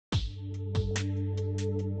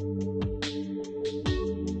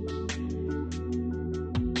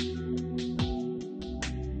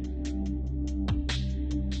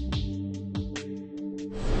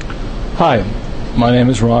Hi, my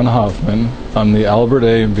name is Ron Hoffman. I'm the Albert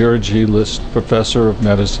A. and Vera G. List Professor of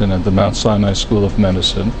Medicine at the Mount Sinai School of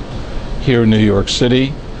Medicine here in New York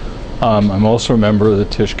City. I'm also a member of the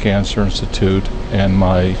Tisch Cancer Institute, and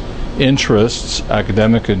my interests,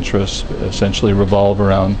 academic interests, essentially revolve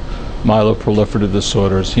around myeloproliferative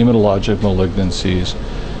disorders, hematologic malignancies,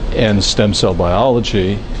 and stem cell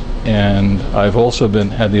biology. And I've also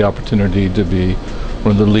had the opportunity to be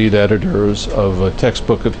one of the lead editors of a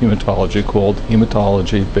textbook of hematology called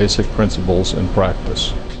Hematology: Basic Principles in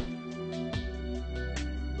Practice.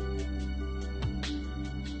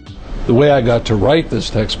 The way I got to write this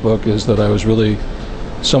textbook is that I was really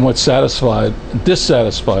somewhat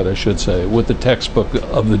dissatisfied, I should say, with the textbook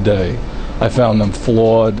of the day. I found them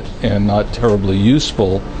flawed and not terribly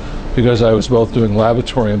useful because I was both doing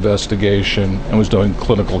laboratory investigation and was doing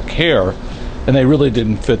clinical care, and they really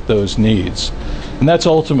didn't fit those needs. And that's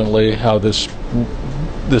ultimately how this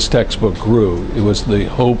textbook grew. It was the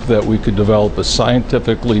hope that we could develop a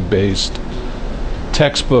scientifically based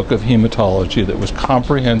textbook of hematology that was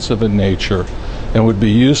comprehensive in nature and would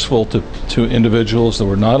be useful to individuals that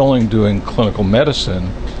were not only doing clinical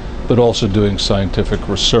medicine but also doing scientific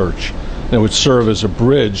research. And it would serve as a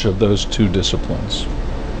bridge of those two disciplines.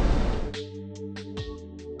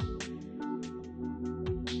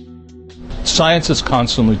 Science is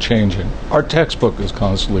constantly changing. Our textbook is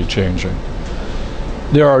constantly changing.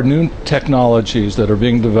 There are new technologies that are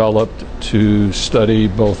being developed to study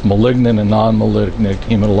both malignant and non-malignant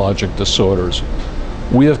hematologic disorders.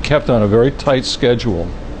 We have kept on a very tight schedule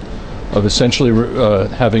of essentially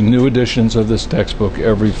having new editions of this textbook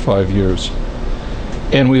every 5 years.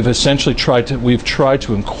 And we've essentially tried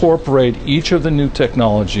to incorporate each of the new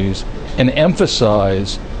technologies and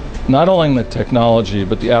emphasize not only the technology,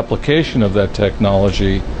 but the application of that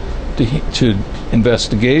technology to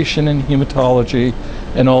investigation in hematology,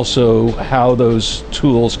 and also how those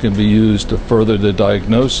tools can be used to further the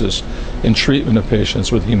diagnosis and treatment of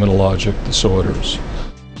patients with hematologic disorders.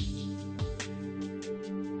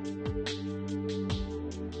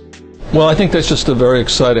 Well, I think that's just a very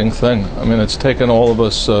exciting thing. I mean, it's taken all of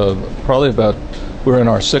us we're in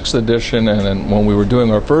our 6th edition, and when we were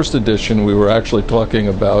doing our 1st edition, we were actually talking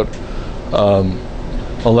about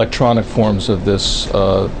electronic forms of this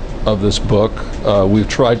book. We've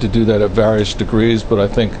tried to do that at various degrees, but I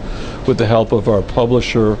think with the help of our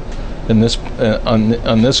publisher on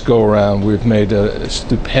this go-around, we've made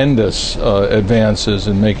stupendous advances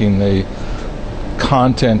in making the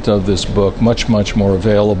content of this book much more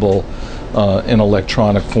available in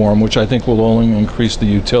electronic form, which I think will only increase the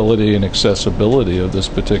utility and accessibility of this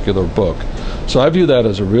particular book. So I view that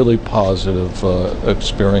as a really positive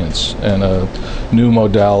experience and a new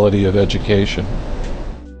modality of education.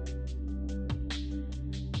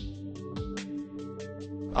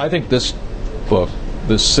 I think this book,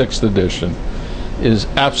 this 6th edition, is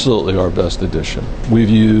absolutely our best edition. We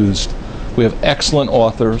have excellent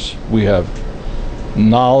authors, we have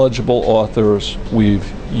knowledgeable authors, we've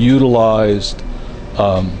utilized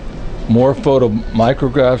more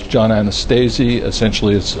photomicrographs. John Anastasi,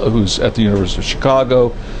 essentially, who's at the University of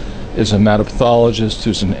Chicago, is a metapathologist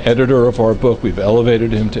who's an editor of our book. We've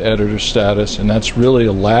elevated him to editor status, and that's really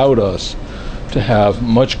allowed us to have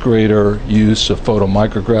much greater use of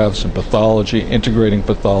photomicrographs and pathology, integrating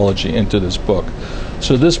pathology into this book.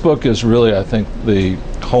 So this book is really, I think, the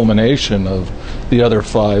culmination of the other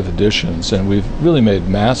 5 editions, and we've really made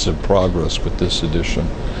massive progress with this edition.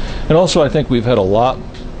 And also, I think we've had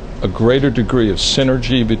a greater degree of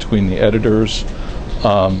synergy between the editors,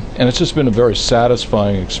 and it's just been a very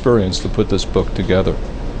satisfying experience to put this book together.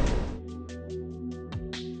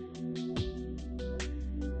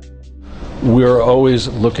 We're always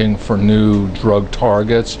looking for new drug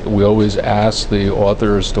targets. We always ask the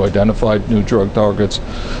authors to identify new drug targets.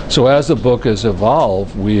 So as the book has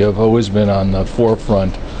evolved, we have always been on the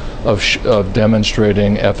forefront of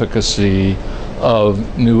demonstrating efficacy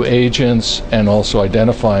of new agents and also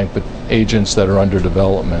identifying agents that are under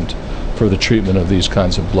development for the treatment of these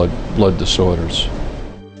kinds of blood disorders.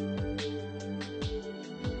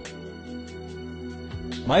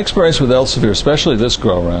 My experience with Elsevier, especially this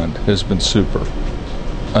go-around, has been super.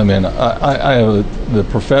 I mean, I have the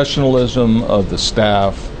professionalism of the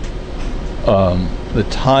staff, the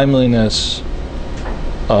timeliness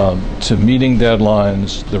to meeting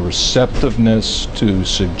deadlines, the receptiveness to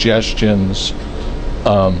suggestions,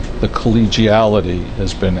 the collegiality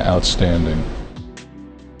has been outstanding.